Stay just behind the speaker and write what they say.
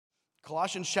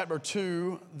Colossians chapter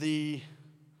 2, the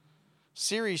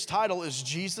series title is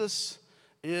Jesus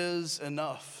is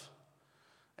Enough.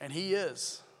 And He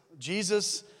is.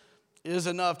 Jesus is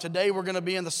enough. Today we're going to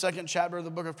be in the second chapter of the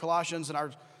book of Colossians, and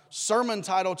our sermon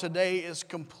title today is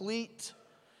Complete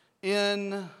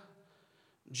in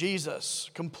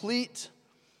Jesus. Complete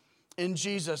in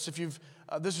Jesus. If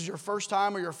this is your first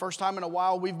time or your first time in a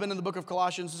while, we've been in the book of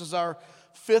Colossians. This is our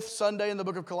fifth Sunday in the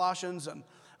book of Colossians, and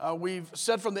we've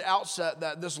said from the outset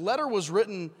that this letter was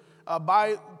written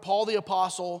by Paul the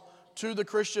Apostle to the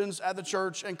Christians at the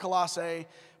church in Colossae.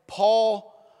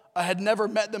 Paul had never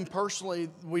met them personally,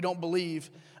 we don't believe,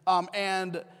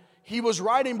 and he was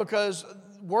writing because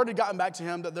word had gotten back to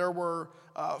him that there were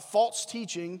false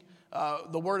teaching.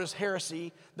 The word is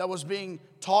heresy, that was being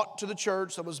taught to the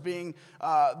church,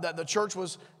 that the church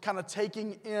was kind of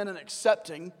taking in and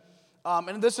accepting.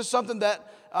 And this is something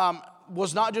that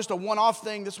was not just a one-off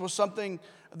thing. This was something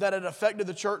that had affected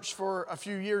the church for a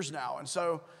few years now. And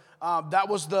so that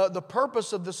was the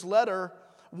purpose of this letter.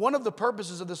 One of the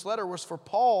purposes of this letter was for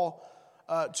Paul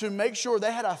to make sure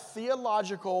they had a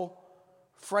theological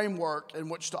framework in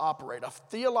which to operate, a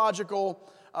theological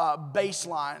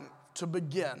baseline to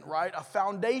begin, right? A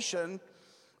foundation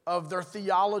of their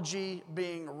theology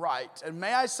being right. And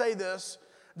may I say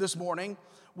this morning,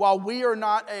 while we are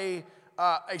not a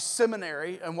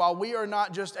seminary, and while we are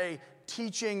not just a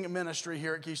teaching ministry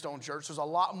here at Keystone Church, there's a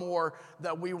lot more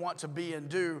that we want to be and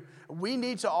do. We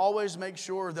need to always make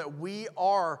sure that we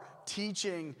are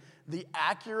teaching the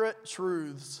accurate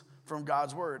truths from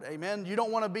God's Word. Amen? You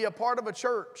don't want to be a part of a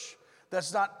church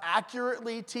that's not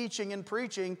accurately teaching and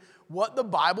preaching what the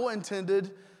Bible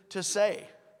intended to say.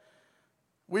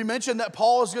 We mentioned that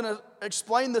Paul is going to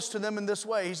explain this to them in this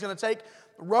way. He's going to take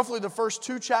roughly the first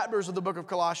two chapters of the book of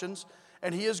Colossians,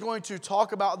 and he is going to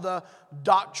talk about the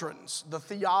doctrines, the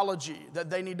theology that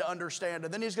they need to understand.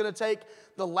 And then he's going to take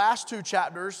the last two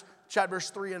chapters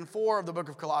 3 and 4 of the book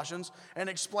of Colossians, and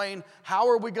explain how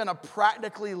are we going to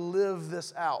practically live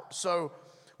this out. So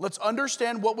let's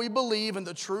understand what we believe and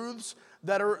the truths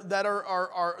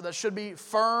that should be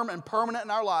firm and permanent in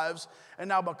our lives. And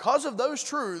now because of those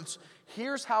truths,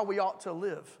 here's how we ought to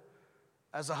live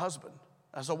as a husband,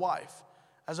 as a wife,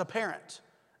 as a parent,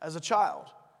 as a child,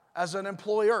 as an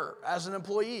employer, as an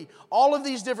employee. All of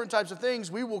these different types of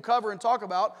things we will cover and talk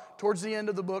about towards the end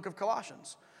of the book of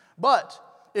Colossians. But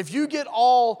if you get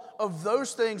all of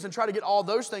those things and try to get all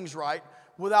those things right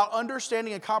without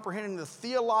understanding and comprehending the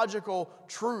theological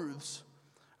truths,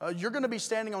 you're going to be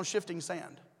standing on shifting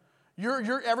sand.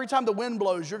 Every time the wind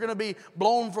blows, you're going to be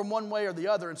blown from one way or the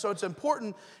other. And so it's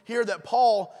important here that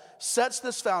Paul sets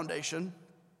this foundation,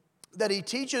 that he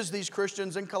teaches these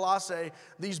Christians in Colossae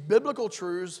these biblical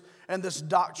truths and this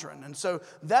doctrine. And so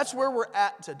that's where we're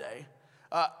at today.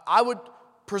 I would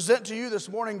present to you this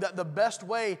morning that the best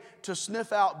way to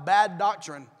sniff out bad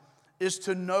doctrine is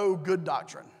to know good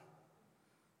doctrine.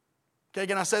 Okay,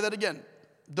 can I say that again?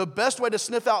 The best way to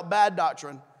sniff out bad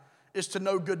doctrine is to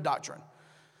know good doctrine.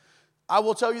 I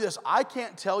will tell you this, I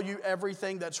can't tell you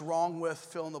everything that's wrong with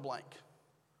fill in the blank.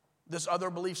 This other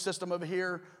belief system over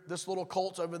here, this little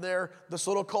cult over there, this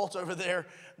little cult over there.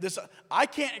 I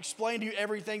can't explain to you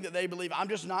everything that they believe. I'm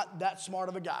just not that smart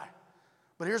of a guy.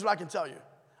 But here's what I can tell you.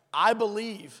 I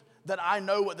believe that I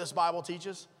know what this Bible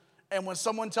teaches. And when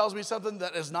someone tells me something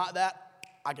that is not that,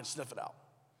 I can sniff it out.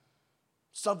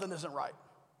 Something isn't right.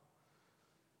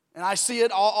 And I see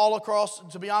it all across,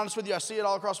 to be honest with you, I see it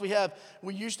all across.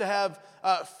 We used to have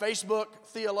Facebook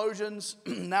theologians.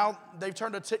 Now they've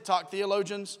turned to TikTok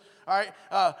theologians. All right,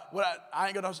 I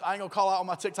ain't gonna call out all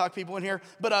my TikTok people in here,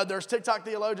 but there's TikTok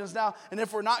theologians now. And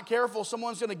if we're not careful,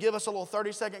 someone's gonna give us a little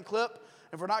 30-second clip.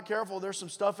 If we're not careful, there's some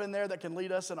stuff in there that can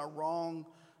lead us in a wrong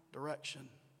direction.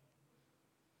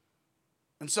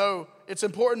 And so it's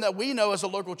important that we know as a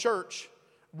local church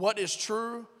what is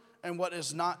true and what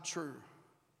is not true.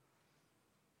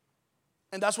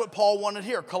 And that's what Paul wanted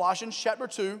here. Colossians chapter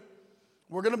 2.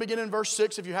 We're going to begin in verse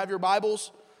 6. If you have your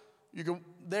Bibles, you can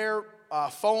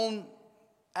phone,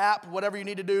 app, whatever you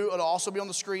need to do. It'll also be on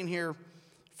the screen here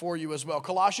for you as well.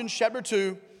 Colossians chapter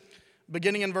 2,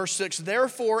 beginning in verse 6.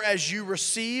 Therefore, as you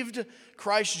received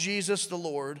Christ Jesus the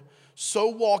Lord, so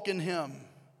walk in him,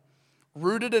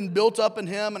 rooted and built up in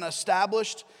him and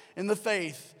established in the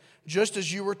faith, just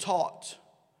as you were taught,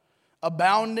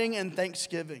 abounding in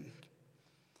thanksgiving.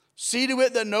 See to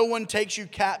it that no one takes you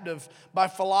captive by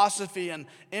philosophy and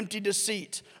empty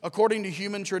deceit, according to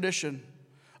human tradition,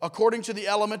 according to the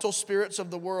elemental spirits of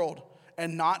the world,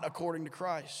 and not according to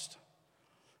Christ.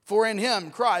 For in him,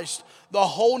 Christ, the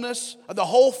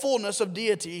whole fullness of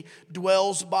deity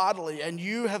dwells bodily, and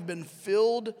you have been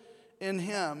filled in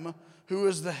him who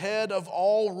is the head of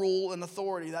all rule and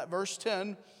authority. That verse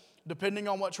 10, depending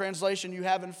on what translation you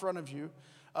have in front of you,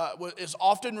 is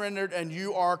often rendered, and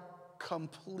you are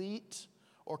complete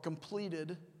or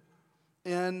completed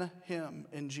in him,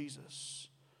 in Jesus.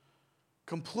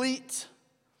 Complete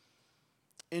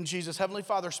in Jesus. Heavenly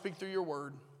Father, speak through your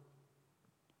word.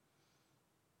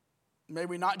 May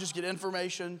we not just get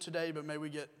information today, but may we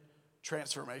get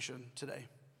transformation today.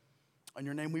 In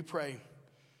your name we pray.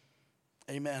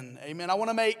 Amen. Amen. I want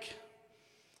to make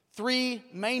 3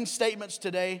 main statements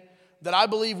today that I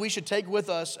believe we should take with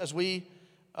us as we,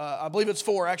 I believe it's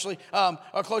 4 actually,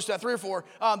 or close to that, 3 or 4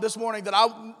 this morning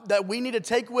that we need to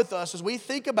take with us as we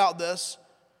think about this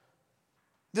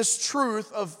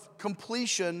truth of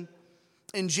completion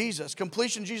in Jesus.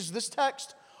 Completion in Jesus. This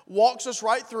text walks us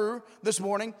right through this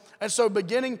morning. And so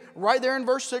beginning right there in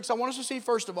verse 6, I want us to see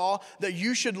first of all that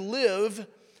you should live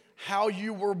how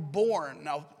you were born.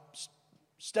 Now,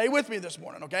 stay with me this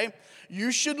morning, okay?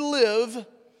 You should live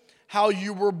how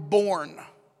you were born.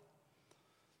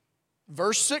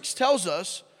 Verse 6 tells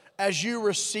us, as you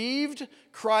received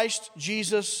Christ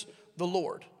Jesus the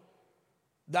Lord.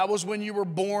 That was when you were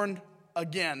born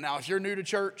again. Now, if you're new to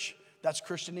church, that's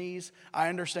Christianese. I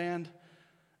understand.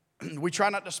 We try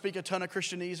not to speak a ton of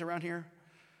Christianese around here.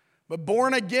 But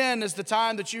born again is the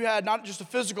time that you had not just a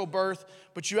physical birth,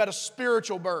 but you had a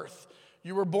spiritual birth.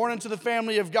 You were born into the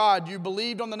family of God. You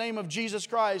believed on the name of Jesus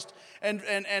Christ and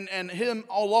Him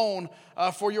alone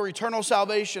for your eternal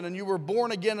salvation. And you were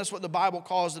born again. That's what the Bible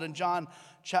calls it in John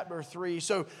chapter 3.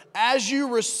 So as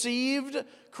you received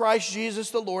Christ Jesus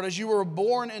the Lord, as you were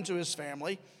born into His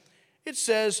family, it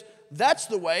says, that's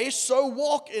the way, so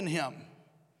walk in Him.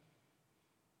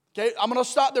 Okay, I'm going to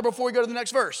stop there before we go to the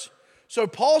next verse. So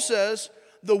Paul says,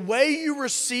 the way you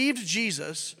received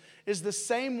Jesus is the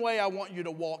same way I want you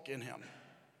to walk in Him.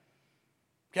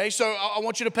 Okay, so I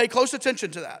want you to pay close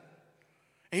attention to that.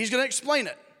 And he's going to explain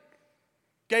it.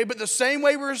 Okay, but the same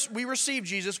way we receive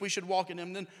Jesus, we should walk in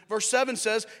Him. Then verse 7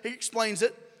 says, he explains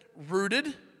it,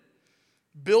 rooted,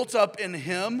 built up in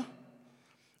Him,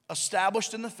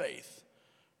 established in the faith,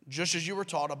 just as you were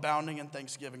taught, abounding in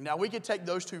thanksgiving. Now we could take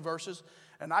those 2 verses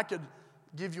and I could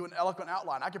give you an eloquent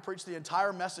outline. I could preach the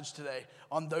entire message today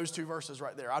on those 2 verses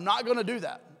right there. I'm not going to do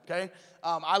that, okay?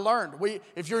 I learned.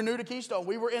 If you're new to Keystone,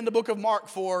 we were in the book of Mark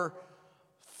for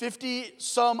 50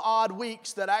 some odd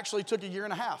weeks that actually took a year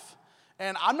and a half.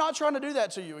 And I'm not trying to do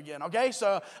that to you again, okay?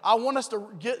 So I want us to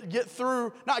get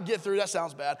through, not get through, that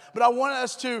sounds bad, but I want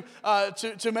us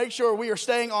to make sure we are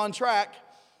staying on track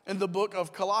in the book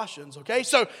of Colossians, okay?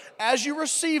 So as you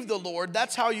receive the Lord,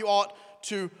 that's how you ought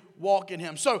to walk in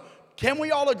Him. So can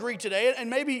we all agree today, and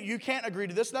maybe you can't agree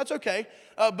to this, and that's okay,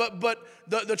 but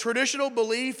the traditional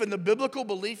belief and the biblical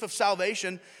belief of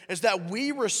salvation is that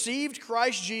we received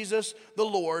Christ Jesus the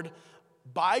Lord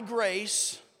by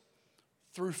grace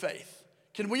through faith.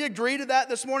 Can we agree to that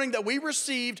this morning, that we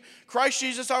received Christ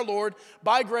Jesus our Lord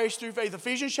by grace through faith?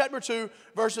 Ephesians chapter 2,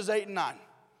 verses 8 and 9.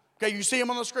 Okay, you see them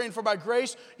on the screen. For by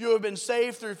grace you have been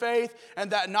saved through faith,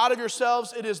 and that not of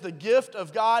yourselves, it is the gift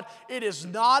of God. It is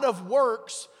not of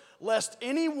works, lest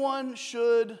anyone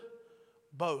should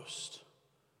boast.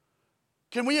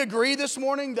 Can we agree this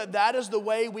morning that that is the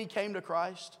way we came to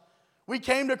Christ? We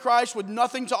came to Christ with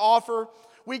nothing to offer.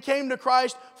 We came to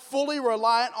Christ fully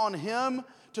reliant on Him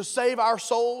to save our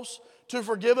souls, to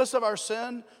forgive us of our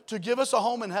sin, to give us a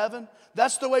home in heaven.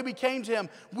 That's the way we came to Him.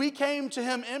 We came to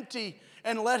Him empty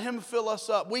and let Him fill us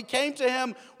up. We came to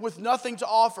Him with nothing to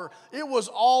offer. It was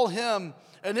all Him,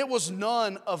 and it was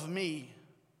none of me.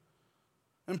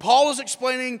 And Paul is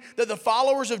explaining that the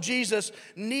followers of Jesus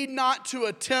need not to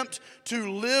attempt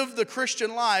to live the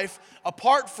Christian life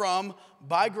apart from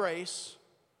by grace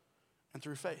and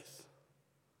through faith.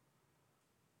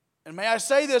 And may I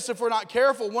say this, if we're not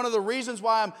careful, one of the reasons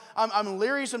why I'm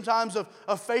leery sometimes of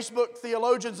Facebook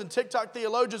theologians and TikTok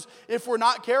theologians, if we're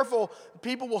not careful,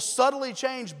 people will subtly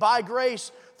change by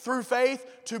grace through faith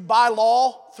to by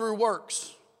law through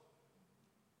works.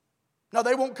 Now,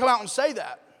 they won't come out and say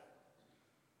that.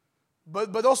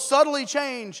 But they'll subtly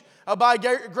change a by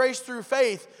grace through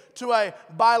faith to a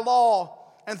by law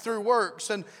and through works.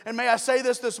 And may I say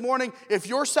this morning, if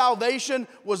your salvation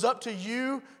was up to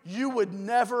you, you would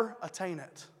never attain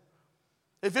it.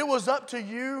 If it was up to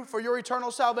you for your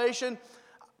eternal salvation,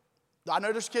 I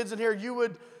know there's kids in here, you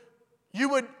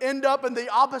would end up in the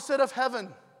opposite of heaven.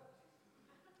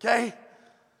 Okay?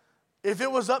 If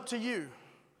it was up to you.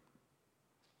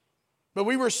 But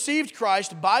we received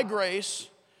Christ by grace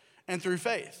and through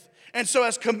faith. And so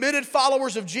as committed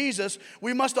followers of Jesus,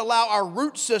 we must allow our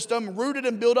root system, rooted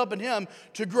and built up in Him,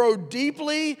 to grow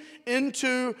deeply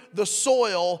into the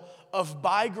soil of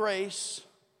by grace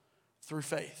through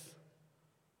faith.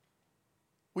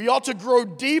 We ought to grow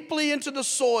deeply into the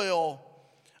soil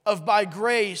of by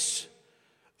grace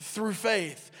through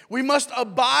faith. We must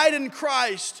abide in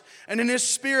Christ and in His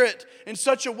Spirit in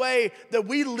such a way that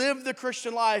we live the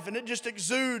Christian life and it just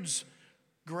exudes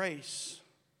grace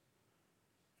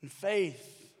and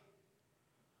faith.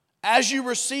 As you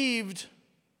received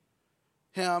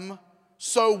Him,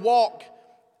 so walk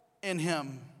in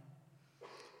Him.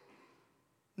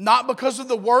 Not because of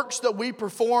the works that we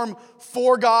perform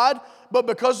for God, but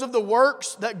because of the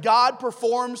works that God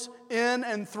performs in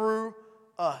and through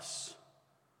us.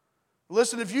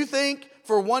 Listen, if you think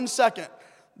for 1 second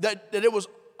that it was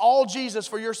all Jesus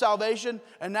for your salvation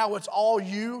and now it's all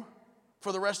you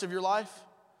for the rest of your life,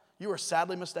 you are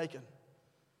sadly mistaken.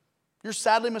 You're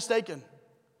sadly mistaken.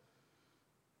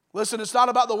 Listen, it's not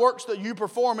about the works that you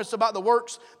perform. It's about the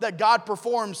works that God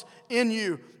performs in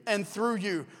you and through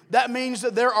you. That means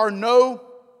that there are no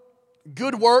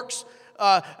good works.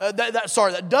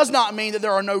 That does not mean that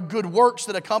there are no good works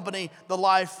that accompany the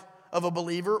life of a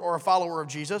believer or a follower of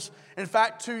Jesus. In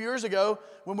fact, 2 years ago,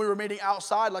 when we were meeting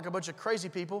outside like a bunch of crazy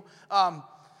people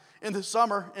in the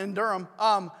summer in Durham,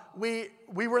 we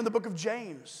were in the book of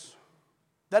James.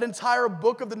 That entire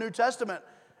book of the New Testament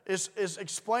is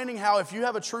explaining how if you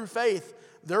have a true faith,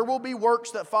 there will be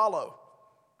works that follow.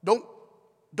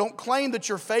 Don't claim that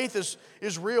your faith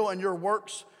is real and your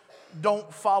works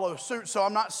don't follow suit. So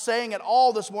I'm not saying at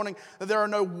all this morning that there are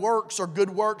no works or good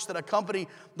works that accompany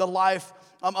the life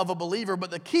of a believer. But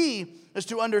the key is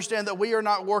to understand that we are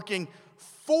not working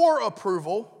for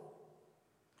approval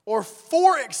or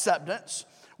for acceptance.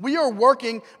 We are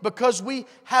working because we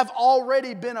have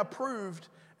already been approved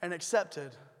and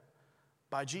accepted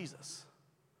by Jesus.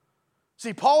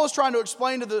 See, Paul is trying to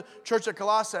explain to the church at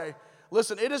Colossae,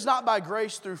 listen, it is not by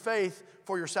grace through faith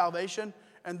for your salvation,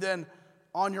 and then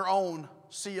on your own,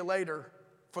 see you later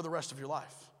for the rest of your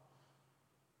life.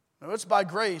 No, it's by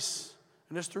grace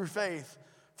and it's through faith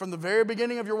from the very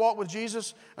beginning of your walk with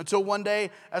Jesus until one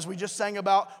day, as we just sang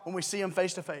about, when we see Him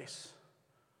face to face.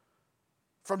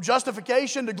 From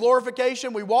justification to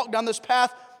glorification, we walk down this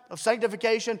path of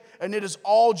sanctification, and it is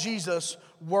all Jesus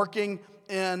working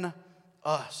in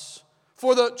us.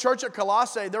 For the church at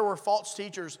Colossae, there were false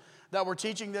teachers that were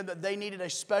teaching them that they needed a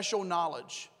special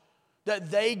knowledge, that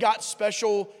they got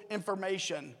special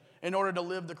information in order to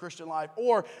live the Christian life,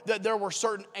 or that there were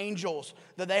certain angels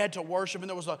that they had to worship, and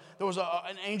there was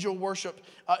an angel worship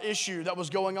issue that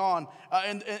was going on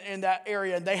in that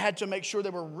area, and they had to make sure they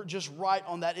were just right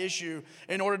on that issue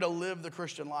in order to live the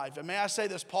Christian life. And may I say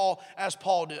this, as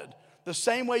Paul did, the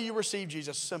same way you receive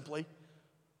Jesus, simply,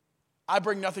 I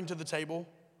bring nothing to the table.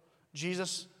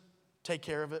 Jesus, take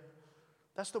care of it.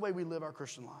 That's the way we live our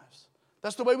Christian lives.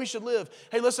 That's the way we should live.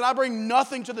 Hey, listen, I bring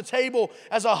nothing to the table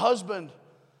as a husband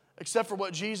except for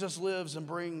what Jesus lives and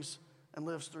brings and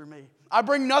lives through me. I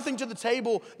bring nothing to the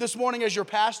table this morning as your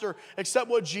pastor except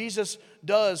what Jesus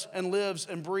does and lives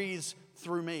and breathes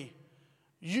through me.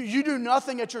 You do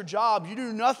nothing at your job. You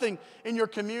do nothing in your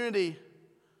community.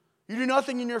 You do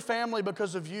nothing in your family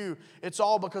because of you. It's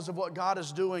all because of what God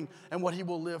is doing and what He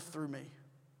will live through me.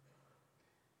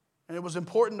 And it was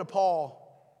important to Paul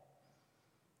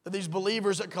that these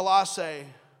believers at Colossae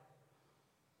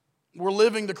were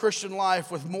living the Christian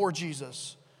life with more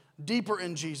Jesus, deeper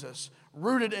in Jesus,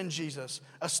 rooted in Jesus,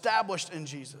 established in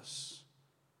Jesus.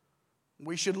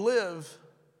 We should live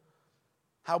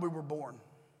how we were born.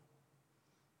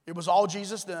 It was all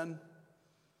Jesus then,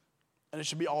 and it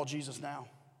should be all Jesus now.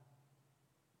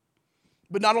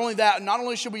 But not only that, not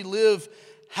only should we live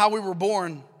how we were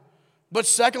born, but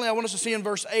secondly, I want us to see in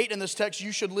verse 8 in this text,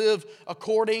 you should live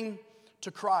according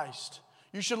to Christ.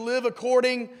 You should live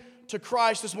according to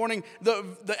Christ. This morning, the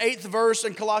 8th verse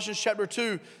in Colossians chapter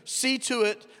 2, see to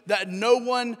it that no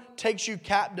one takes you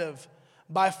captive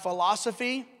by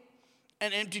philosophy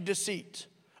and empty deceit,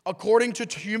 according to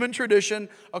human tradition,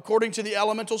 according to the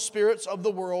elemental spirits of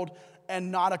the world,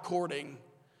 and not according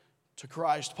to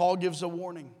Christ. Paul gives a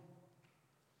warning.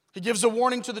 He gives a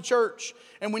warning to the church,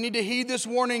 and we need to heed this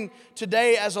warning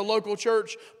today as a local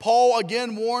church. Paul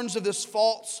again warns of this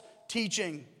false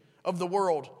teaching of the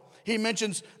world. He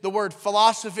mentions the word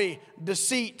philosophy,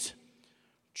 deceit,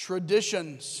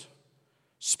 traditions,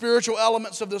 spiritual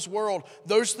elements of this world,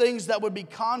 those things that would be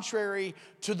contrary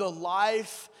to the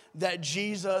life that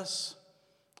Jesus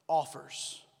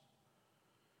offers.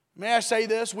 May I say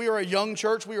this? We are a young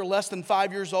church. We are less than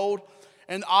 5 years old.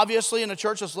 And obviously, in a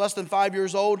church that's less than 5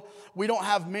 years old, we don't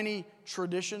have many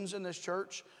traditions in this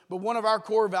church. But one of our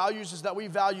core values is that we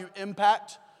value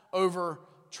impact over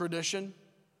tradition.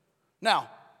 Now,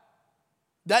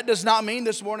 That does not mean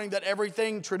this morning that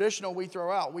everything traditional we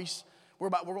throw out. We're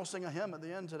going to sing a hymn at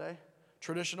the end today,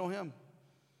 traditional hymn.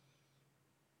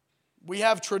 We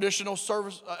have traditional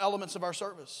service elements of our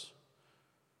service.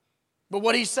 But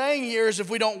what he's saying here is if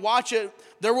we don't watch it,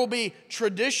 there will be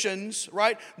traditions,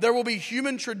 right? There will be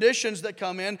human traditions that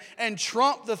come in and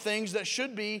trump the things that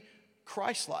should be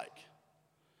Christ-like.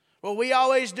 Well, we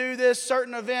always do this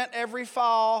certain event every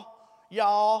fall,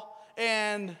 y'all,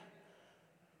 and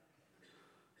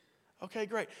okay,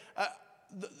 great.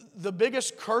 The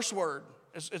biggest curse word,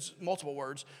 it's multiple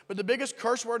words, but the biggest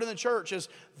curse word in the church is,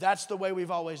 that's the way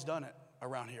we've always done it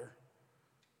around here.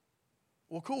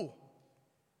 Well, cool.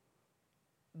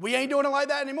 We ain't doing it like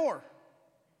that anymore.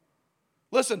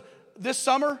 Listen, this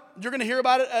summer, you're going to hear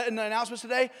about it in the announcements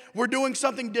today. We're doing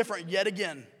something different yet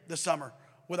again this summer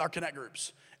with our Connect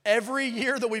groups. Every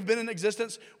year that we've been in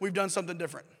existence, we've done something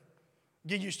different.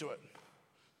 Get used to it.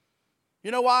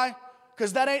 You know why?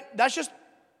 Because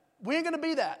we ain't going to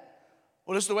be that.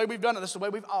 Well, this is the way we've done it. This is the way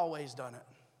we've always done it.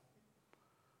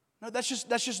 No, that's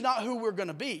just not who we're going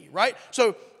to be, right?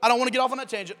 So I don't want to get off on that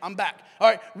tangent. I'm back. All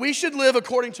right, we should live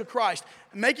according to Christ.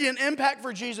 Making an impact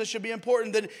for Jesus should be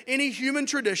important than any human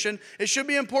tradition. It should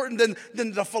be important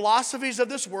than the philosophies of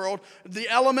this world,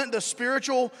 the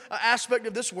spiritual aspect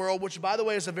of this world, which, by the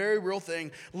way, is a very real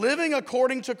thing. Living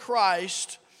according to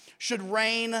Christ should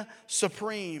reign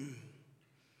supreme.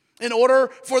 In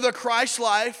order for the Christ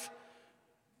life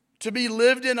to be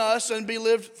lived in us and be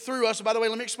lived through us. By the way,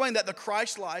 let me explain that. The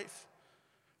Christ life,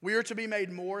 we are to be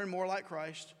made more and more like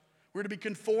Christ. We're to be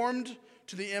conformed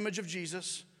to the image of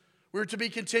Jesus. We're to be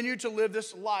continued to live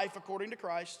this life according to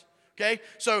Christ. Okay?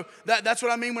 So that's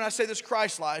what I mean when I say this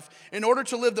Christ life. In order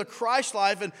to live the Christ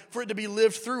life and for it to be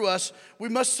lived through us, we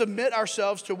must submit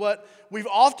ourselves to what we've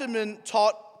often been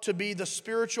taught to be the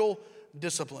spiritual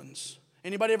disciplines.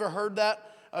 Anybody ever heard that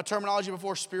terminology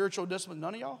before, spiritual discipline?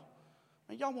 None of y'all?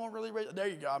 Y'all won't really read it. There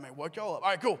you go. I mean, wake y'all up. All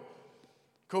right, cool.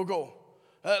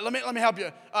 Let me help you.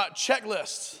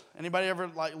 Checklists. Anybody ever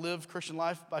live Christian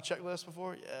life by checklist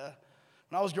before? Yeah.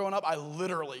 When I was growing up, I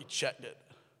literally checked it.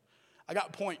 I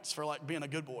got points for being a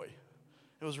good boy.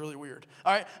 It was really weird.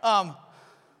 All right.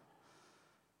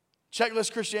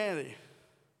 Checklist Christianity.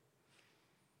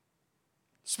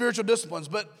 Spiritual disciplines.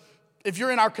 But if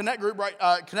you're in our Connect group,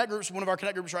 right? Connect groups, one of our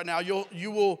Connect groups right now,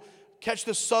 you will catch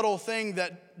this subtle thing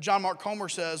that John Mark Comer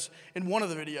says in one of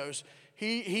the videos.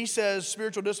 He says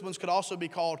spiritual disciplines could also be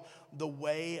called the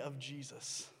way of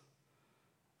Jesus.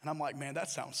 And I'm like, man,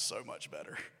 that sounds so much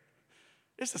better.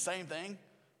 It's the same thing,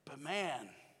 but man,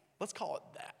 let's call it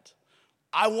that.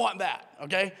 I want that,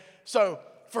 okay? So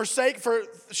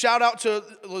shout out to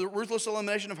the ruthless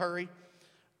elimination of hurry,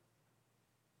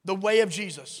 the way of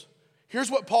Jesus. Here's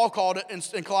what Paul called it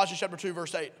in Colossians chapter 2,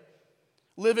 verse 8.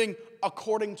 Living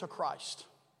according to Christ.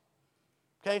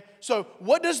 Okay, so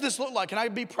what does this look like? Can I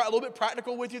be a little bit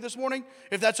practical with you this morning,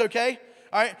 if that's okay?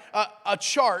 All right, a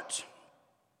chart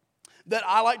that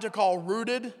I like to call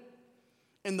rooted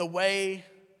in the way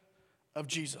of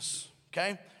Jesus.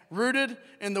 Okay, rooted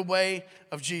in the way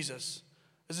of Jesus.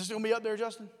 Is this going to be up there,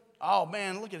 Justin? Oh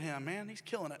man, look at him, man, he's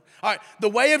killing it. All right, the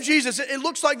way of Jesus, it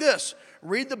looks like this.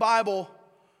 Read the Bible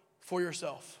for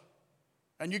yourself.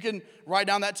 And you can write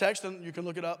down that text and you can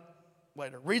look it up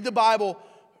later. Read the Bible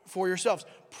for yourselves.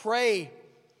 Pray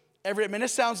every day. Man,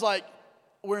 this sounds like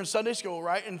we're in Sunday school,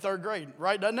 right? In third grade,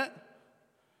 right? Doesn't it?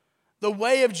 The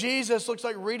way of Jesus looks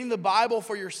like reading the Bible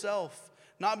for yourself.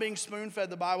 Not being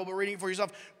spoon-fed the Bible, but reading it for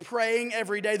yourself. Praying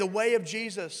every day. The way of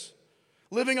Jesus.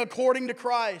 Living according to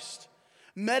Christ.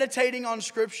 Meditating on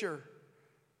Scripture.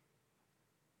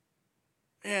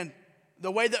 And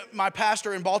the way that my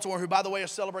pastor in Baltimore, who, by the way,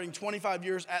 is celebrating 25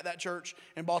 years at that church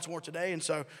in Baltimore today, and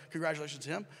so congratulations to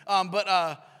him.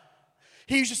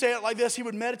 He used to say it like this. He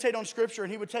would meditate on Scripture,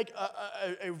 and he would take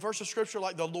a verse of Scripture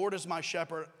like, the Lord is my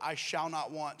shepherd, I shall not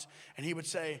want. And he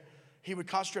would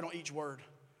concentrate on each word.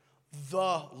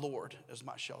 The Lord is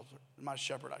my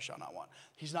shepherd, I shall not want.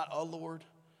 He's not a Lord,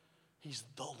 he's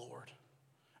the Lord.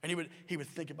 And he would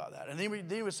think about that. And then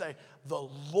he would say, the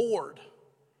Lord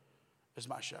is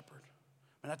my shepherd.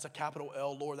 And that's a capital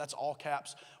L, Lord. That's all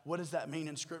caps. What does that mean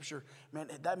in Scripture? Man,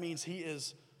 that means He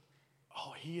is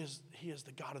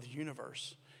the God of the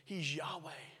universe. He's Yahweh.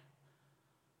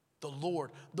 The Lord.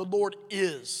 The Lord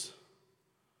is.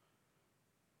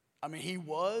 I mean, He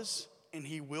was and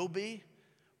He will be,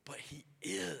 but He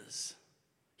is.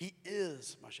 He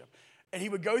is my shepherd. And he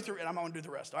would go through, and I'm not going to do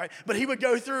the rest, all right? But he would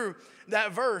go through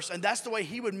that verse, and that's the way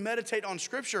he would meditate on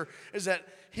Scripture, is that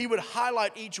he would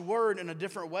highlight each word in a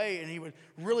different way, and he would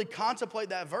really contemplate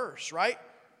that verse, right?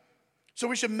 So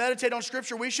we should meditate on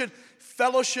Scripture. We should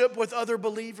fellowship with other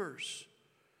believers.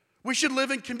 We should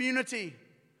live in community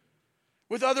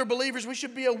with other believers. We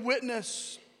should be a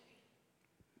witness.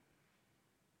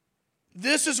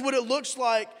 This is what it looks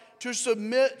like to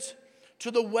submit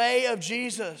to the way of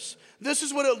Jesus. This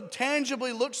is what it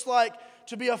tangibly looks like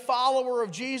to be a follower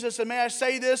of Jesus. And may I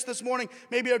say this morning,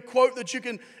 maybe a quote that you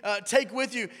can take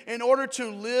with you. In order to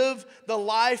live the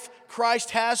life Christ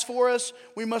has for us,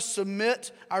 we must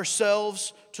submit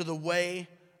ourselves to the way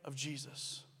of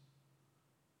Jesus.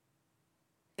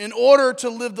 In order to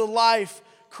live the life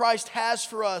Christ has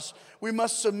for us, we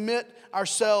must submit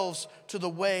ourselves to the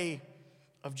way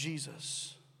of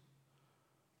Jesus.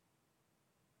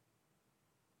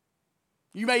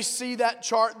 You may see that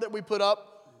chart that we put up.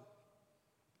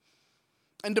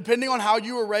 And depending on how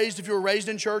you were raised, if you were raised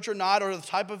in church or not, or the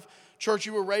type of church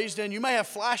you were raised in, you may have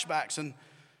flashbacks. And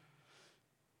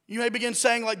you may begin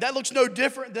saying, like, that looks no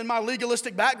different than my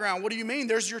legalistic background. What do you mean?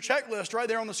 There's your checklist right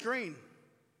there on the screen.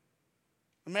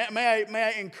 May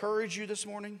I encourage you this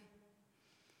morning?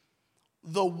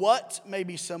 The what may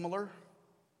be similar,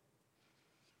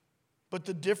 but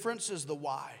the difference is the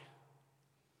why.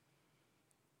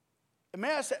 And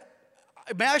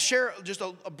may I share just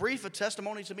a brief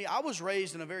testimony to me? I was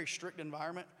raised in a very strict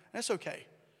environment. That's okay.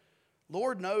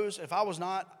 Lord knows if I was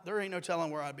not, there ain't no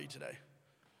telling where I'd be today.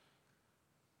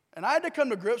 And I had to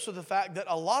come to grips with the fact that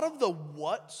a lot of the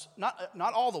whats,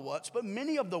 not all the whats, but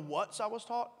many of the whats I was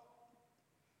taught,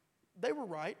 they were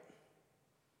right.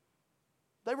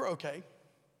 They were okay.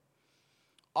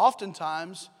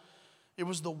 Oftentimes, it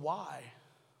was the why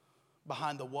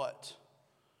behind the what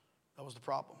that was the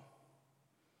problem.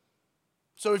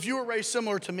 So if you were raised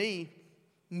similar to me,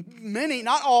 many,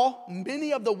 not all,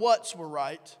 many of the whats were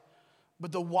right,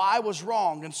 but the why was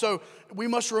wrong. And so we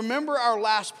must remember our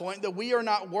last point, that we are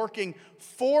not working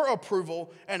for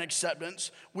approval and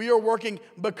acceptance. We are working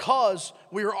because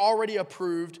we are already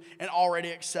approved and already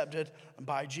accepted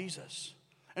by Jesus.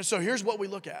 And so here's what we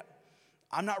look at.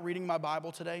 I'm not reading my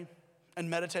Bible today and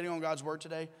meditating on God's word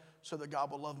today so that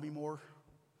God will love me more,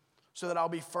 so that I'll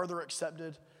be further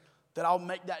accepted, that I'll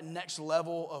make that next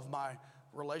level of my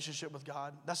relationship with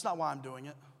God. That's not why I'm doing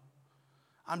it.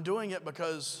 I'm doing it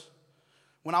because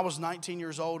when I was 19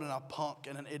 years old and a punk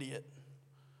and an idiot,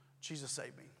 Jesus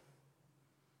saved me.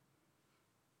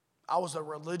 I was a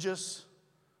religious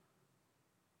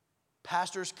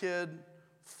pastor's kid,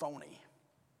 phony.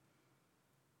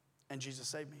 And Jesus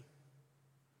saved me.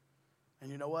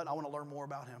 And you know what? I want to learn more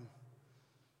about him.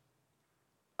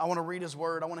 I want to read his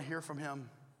word. I want to hear from him.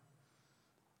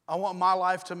 I want my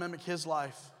life to mimic his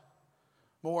life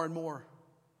more and more.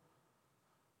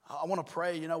 I want to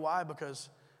pray. You know why? Because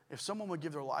if someone would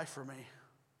give their life for me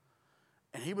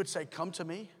and he would say, come to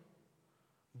me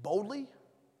boldly,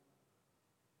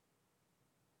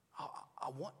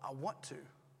 I want to.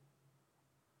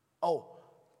 Oh,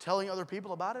 telling other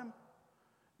people about him?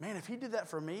 Man, if he did that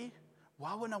for me,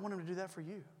 why wouldn't I want him to do that for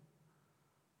you?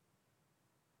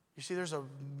 You see, there's a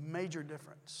major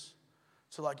difference.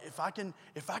 So like if I can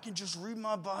just read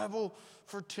my Bible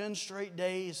for 10 straight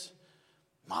days,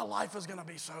 my life is going to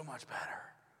be so much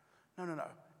better. No.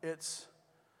 It's,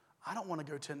 I don't want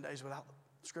to go 10 days without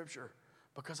Scripture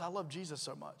because I love Jesus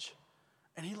so much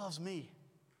and he loves me.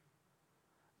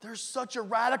 There's such a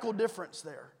radical difference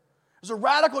there. There's a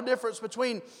radical difference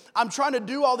between I'm trying to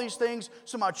do all these things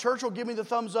so my church will give me the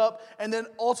thumbs up and then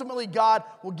ultimately God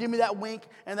will give me that wink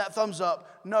and that thumbs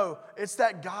up. No, it's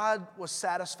that God was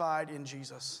satisfied in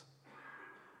Jesus.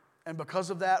 And because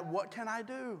of that, what can I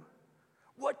do?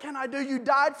 What can I do? You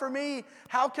died for me.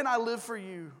 How can I live for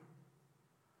you?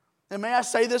 And may I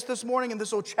say this morning, and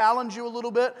this will challenge you a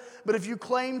little bit, but if you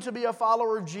claim to be a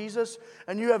follower of Jesus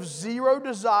and you have zero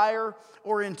desire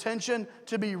or intention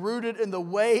to be rooted in the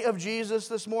way of Jesus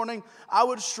this morning, I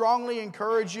would strongly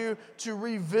encourage you to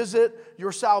revisit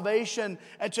your salvation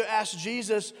and to ask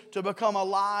Jesus to become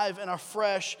alive and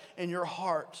afresh in your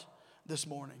heart this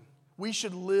morning. We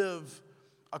should live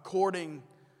according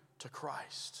to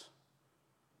Christ.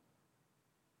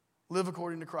 Live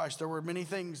according to Christ. There were many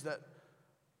things that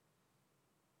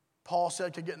Paul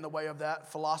said could get in the way of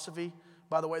that. Philosophy.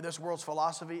 By the way, this world's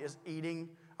philosophy is eating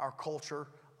our culture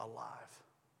alive.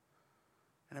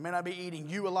 And it may not be eating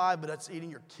you alive, but it's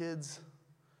eating your kids.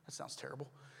 That sounds terrible.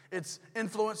 It's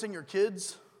influencing your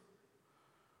kids.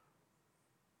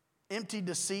 Empty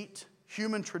deceit,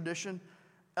 human tradition,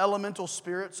 elemental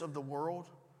spirits of the world.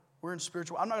 We're in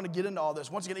spiritual. I'm not going to get into all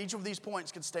this. Once again, each of these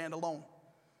points can stand alone.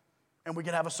 And we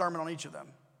can have a sermon on each of them.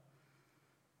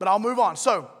 But I'll move on.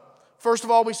 So, first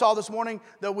of all, we saw this morning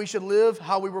that we should live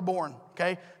how we were born,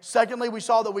 okay? Secondly, we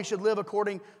saw that we should live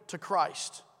according to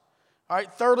Christ. All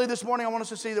right, thirdly, this morning, I want us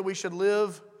to see that we should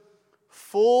live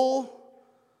full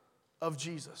of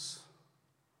Jesus.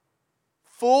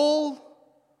 Full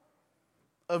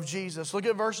of Jesus. Look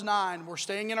at verse 9. We're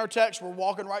staying in our text. We're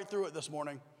walking right through it this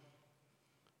morning.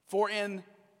 For in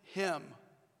him,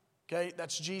 okay,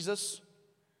 that's Jesus.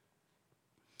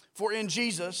 For in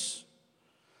Jesus,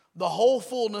 the whole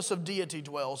fullness of deity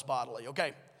dwells bodily.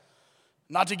 Okay,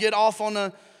 not to get off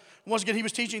on once again, he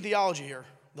was teaching theology here.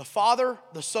 The Father,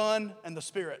 the Son, and the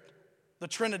Spirit, the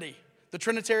Trinity, the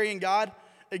Trinitarian God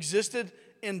existed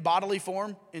in bodily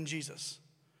form in Jesus.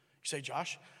 You say,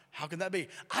 Josh, how can that be?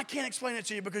 I can't explain it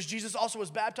to you because Jesus also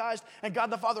was baptized and God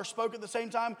the Father spoke at the same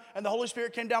time and the Holy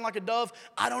Spirit came down like a dove.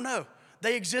 I don't know.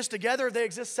 They exist together. They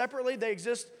exist separately. They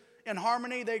exist in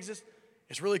harmony. They exist.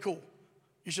 It's really cool.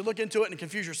 You should look into it and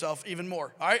confuse yourself even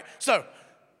more. All right? So,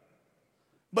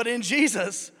 but in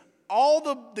Jesus, all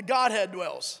the Godhead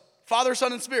dwells. Father,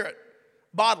 Son, and Spirit.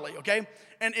 Bodily, okay?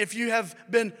 And if you have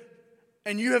been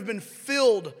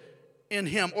filled in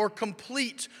him, or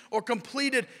complete, or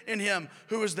completed in him,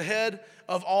 who is the head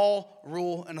of all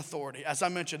rule and authority. As I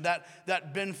mentioned,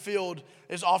 that been filled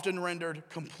is often rendered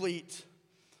complete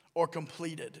or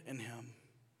completed in him.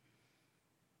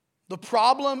 The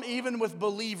problem even with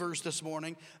believers this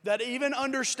morning that even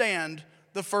understand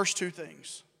the first two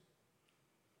things.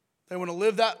 They want to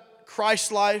live that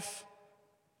Christ life.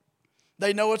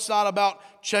 They know it's not about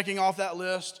checking off that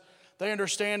list. They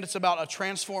understand it's about a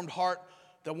transformed heart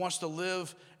that wants to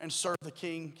live and serve the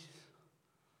King.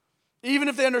 Even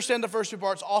if they understand the first two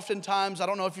parts, oftentimes, I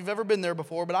don't know if you've ever been there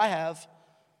before, but I have,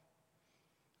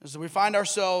 is that we find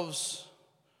ourselves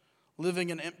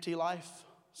living an empty life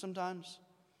sometimes.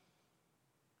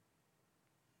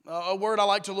 A word I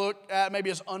like to look at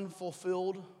maybe is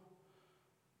unfulfilled.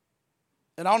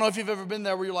 And I don't know if you've ever been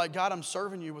there where you're like, God, I'm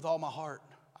serving you with all my heart,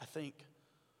 I think.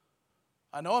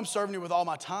 I know I'm serving you with all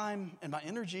my time and my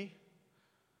energy.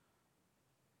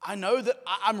 I know that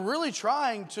I'm really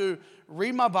trying to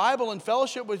read my Bible and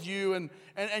fellowship with you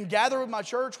and gather with my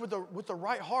church with the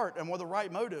right heart and with the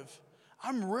right motive.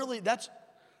 That's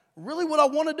really what I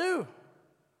want to do.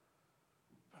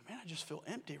 But man, I just feel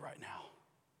empty right now.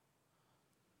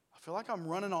 I feel like I'm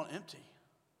running on empty.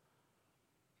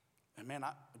 And man,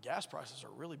 gas prices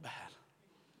are really bad.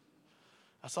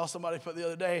 I saw somebody put the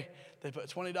other day, they put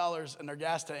 $20 in their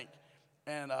gas tank.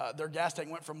 And their gas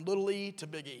tank went from little E to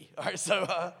big E. All right,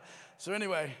 so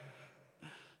anyway,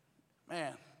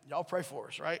 man, y'all pray for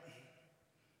us, right?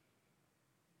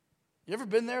 You ever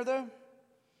been there, though?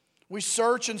 We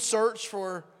search and search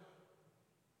for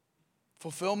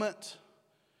fulfillment,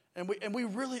 and we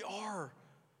really are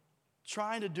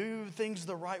trying to do things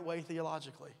the right way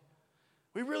theologically.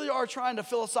 We really are trying to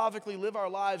philosophically live our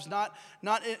lives, not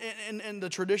in the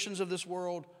traditions of this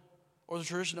world or the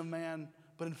tradition of man,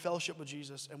 but in fellowship with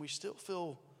Jesus, and we still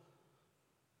feel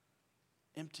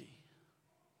empty.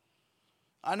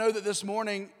 I know that this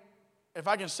morning, if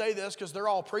I can say this, because they're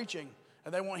all preaching,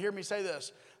 and they won't hear me say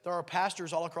this, there are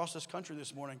pastors all across this country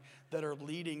this morning that are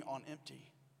leading on empty.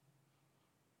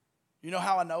 You know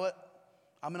how I know it?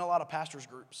 I'm in a lot of pastors'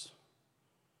 groups.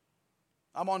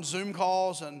 I'm on Zoom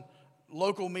calls and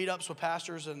local meetups with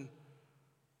pastors, and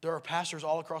there are pastors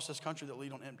all across this country that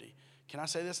lead on empty. Can I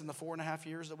say this? In the 4.5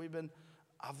 years that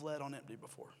I've led on empty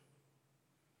before.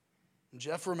 And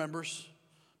Jeff remembers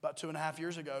about 2.5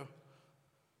 years ago,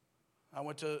 I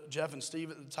went to Jeff and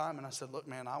Steve at the time and I said, look,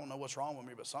 man, I don't know what's wrong with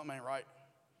me, but something ain't right.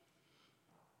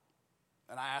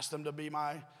 And I asked them to be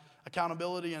my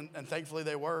accountability, and thankfully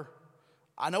they were.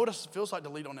 I know what it feels like to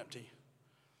lead on empty.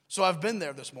 So I've been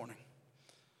there this morning.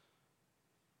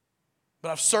 But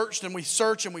I've searched and we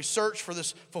search for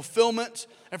this fulfillment,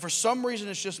 and for some reason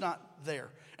it's just not there.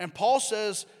 And Paul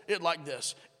says it like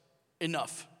this: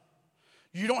 enough.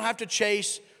 You don't have to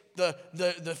chase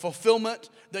the fulfillment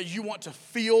that you want to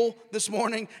feel this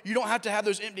morning. You don't have to have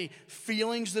those empty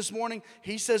feelings this morning.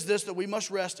 He says this, that we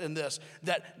must rest in this,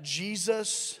 that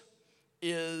Jesus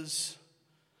is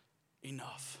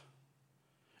enough.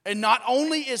 And not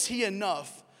only is he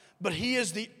enough, but he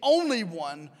is the only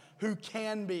one who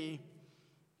can be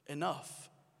enough.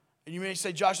 And you may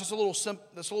say, Josh, that's a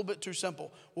little bit too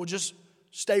simple. Well, just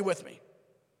stay with me,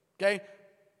 okay?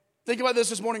 Think about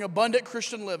this morning. Abundant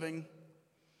Christian living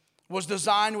was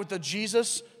designed with a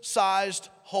Jesus-sized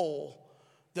hole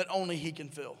that only he can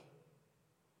fill.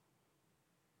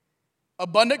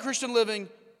 Abundant Christian living,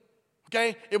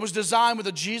 okay, it was designed with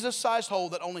a Jesus-sized hole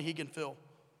that only he can fill.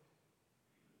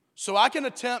 So I can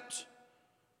attempt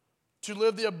to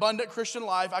live the abundant Christian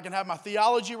life. I can have my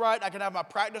theology right. I can have my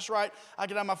practice right. I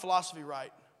can have my philosophy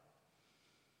right.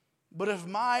 But if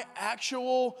my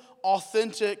actual,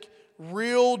 authentic,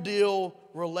 real deal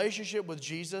relationship with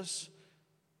Jesus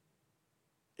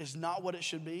is not what it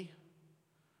should be,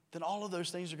 then all of those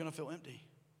things are going to feel empty.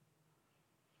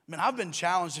 I mean, I've been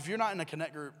challenged. If you're not in a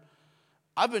Connect group,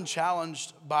 I've been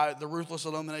challenged by the ruthless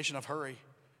elimination of hurry.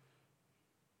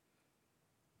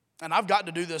 And I've got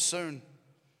to do this soon.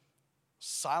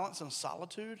 Silence and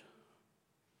solitude.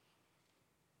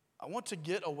 I want to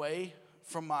get away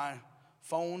from my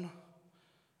phone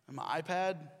and my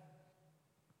iPad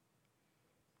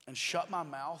and shut my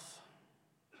mouth.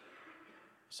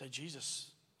 Say, Jesus,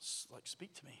 like,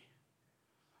 speak to me.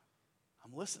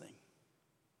 I'm listening.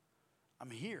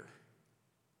 I'm here.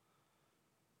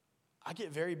 I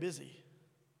get very busy.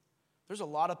 There's a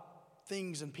lot of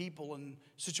things and people and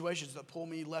situations that pull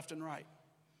me left and right.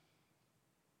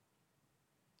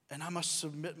 And I must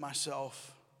submit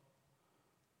myself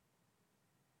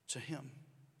to Him.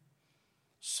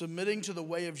 Submitting to the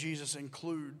way of Jesus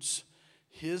includes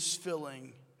His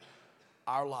filling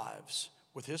our lives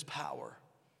with His power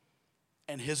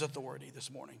and His authority this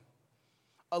morning.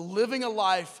 Living a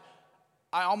life,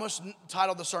 I almost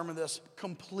titled the sermon this,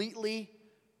 Completely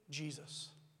Jesus.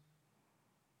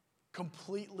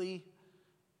 Completely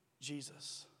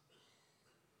Jesus.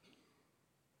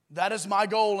 That is my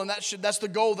goal, and that's the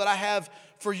goal that I have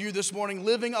for you this morning.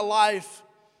 Living a life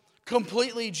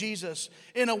completely Jesus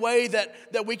in a way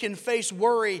that we can face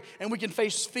worry, and we can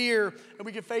face fear, and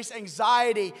we can face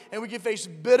anxiety, and we can face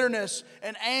bitterness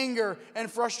and anger and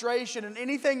frustration and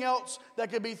anything else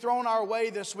that could be thrown our way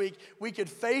this week. We could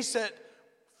face it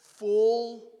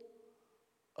full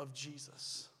of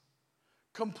Jesus.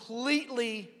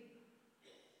 Completely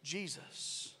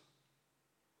Jesus.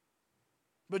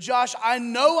 But Josh, I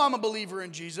know I'm a believer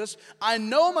in Jesus. I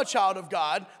know I'm a child of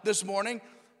God this morning.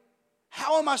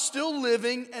 How am I still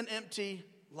living an empty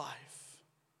life?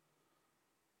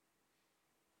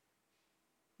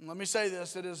 And let me say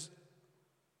this, it is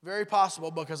very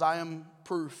possible, because I am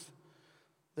proof,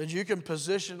 that you can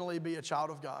positionally be a child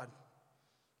of God,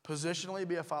 positionally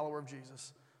be a follower of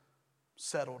Jesus,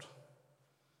 settled.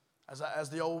 As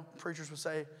the old preachers would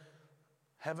say,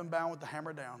 heaven bound with the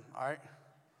hammer down, all right?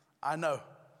 I know.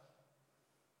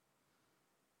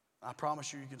 I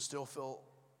promise you can still feel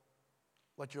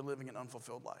like you're living an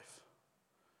unfulfilled life.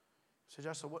 So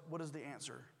Josh, what is the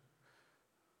answer?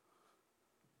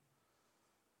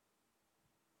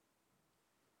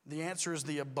 The answer is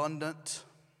the abundant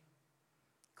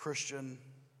Christian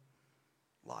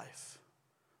life.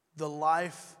 The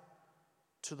life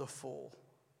to the full.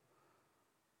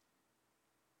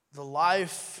 The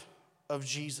life of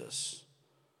Jesus.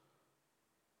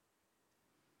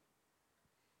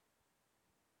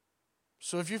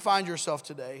 So if you find yourself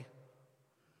today,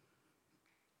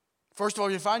 first of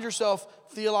all, you find yourself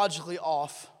theologically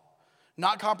off,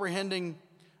 not comprehending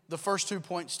the first 2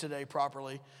 points today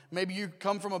properly. Maybe you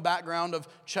come from a background of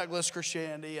checklist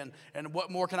Christianity and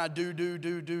what more can I do,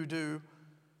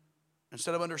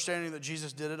 instead of understanding that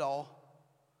Jesus did it all.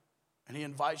 And He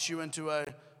invites you into a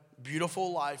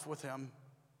beautiful life with Him.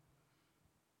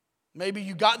 Maybe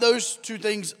you got those two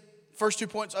things, first 2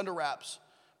 points under wraps,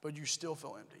 but you still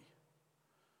feel empty.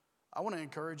 I want to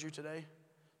encourage you today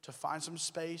to find some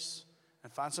space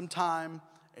and find some time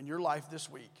in your life this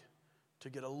week to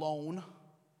get alone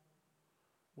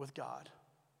with God.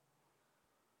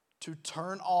 To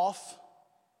turn off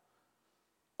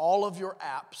all of your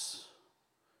apps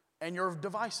and your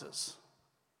devices.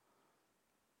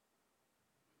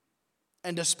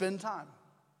 And to spend time.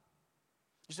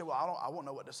 You say, well, I won't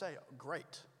know what to say.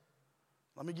 Great.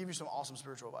 Let me give you some awesome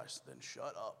spiritual advice. Then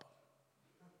shut up.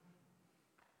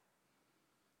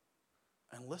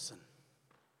 And listen.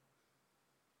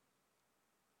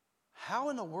 How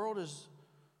in the world is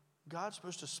God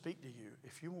supposed to speak to you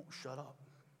if you won't shut up?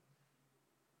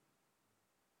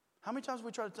 How many times have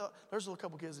we tried to tell? There's a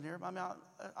couple kids in here. I mean,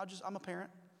 I'm a parent.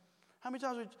 How many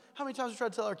times we try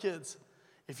to tell our kids,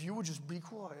 if you would just be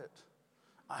quiet,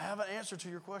 I have an answer to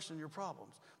your question, your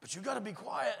problems, but you got to be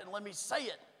quiet and let me say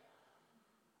it.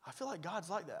 I feel like God's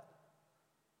like that.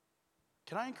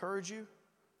 Can I encourage you?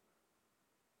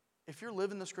 If you're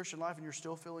living this Christian life and you're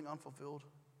still feeling unfulfilled,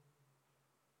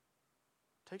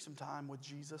 take some time with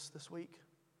Jesus this week.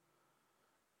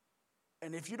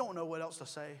 And if you don't know what else to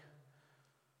say,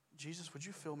 Jesus, would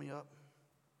you fill me up?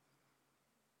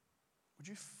 Would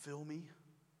you fill me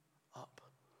up?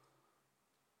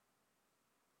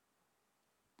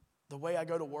 The way I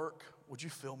go to work, would you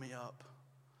fill me up?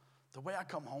 The way I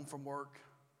come home from work,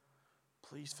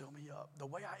 please fill me up. The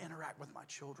way I interact with my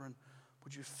children,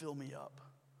 would you fill me up?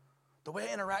 The way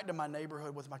I interact in my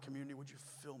neighborhood with my community, would you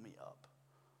fill me up?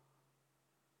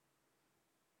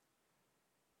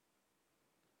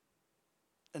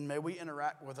 And may we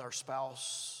interact with our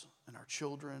spouse and our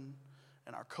children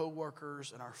and our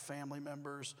coworkers and our family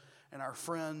members and our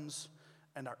friends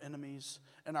and our enemies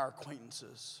and our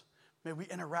acquaintances. May we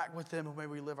interact with them and may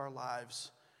we live our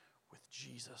lives with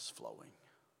Jesus flowing.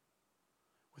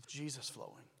 With Jesus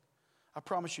flowing. I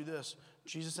promise you this,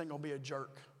 Jesus ain't going to be a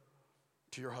jerk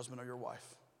to your husband or your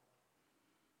wife.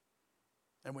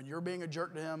 And when you're being a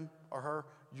jerk to him or her,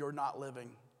 you're not living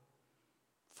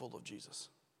full of Jesus.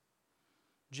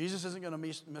 Jesus isn't going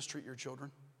to mistreat your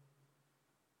children.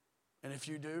 And if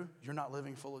you do, you're not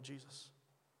living full of Jesus.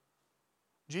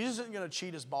 Jesus isn't going to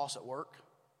cheat his boss at work.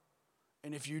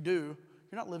 And if you do,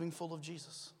 you're not living full of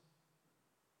Jesus.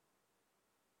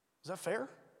 Is that fair?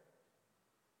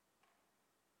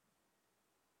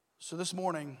 So this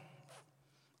morning,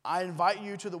 I invite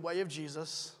you to the way of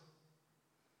Jesus,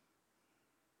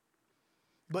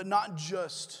 but not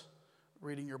just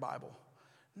reading your Bible,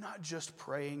 not just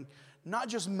praying, not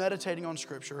just meditating on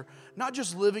Scripture, not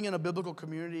just living in a biblical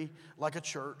community like a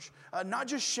church, not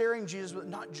just sharing Jesus, but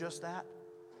not just that,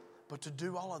 but to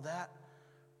do all of that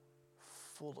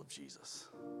full of Jesus.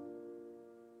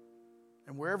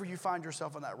 And wherever you find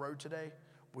yourself on that road today,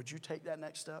 would you take that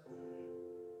next step?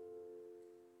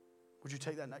 Would you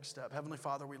take that next step? Heavenly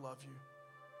Father, we love you.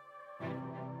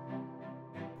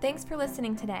 Thanks for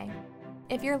listening today.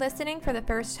 If you're listening for the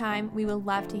first time, we would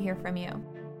love to hear from you.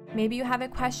 Maybe you have a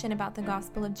question about the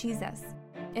gospel of Jesus.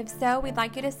 If so, we'd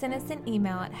like you to send us an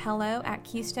email at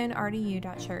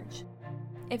hello@keystonerdu.church.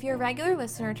 If you're a regular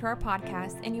listener to our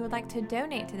podcast and you would like to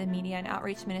donate to the media and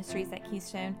outreach ministries at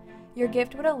Keystone, your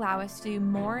gift would allow us to do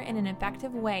more in an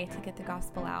effective way to get the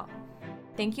gospel out.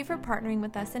 Thank you for partnering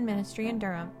with us in ministry in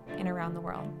Durham and around the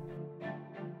world.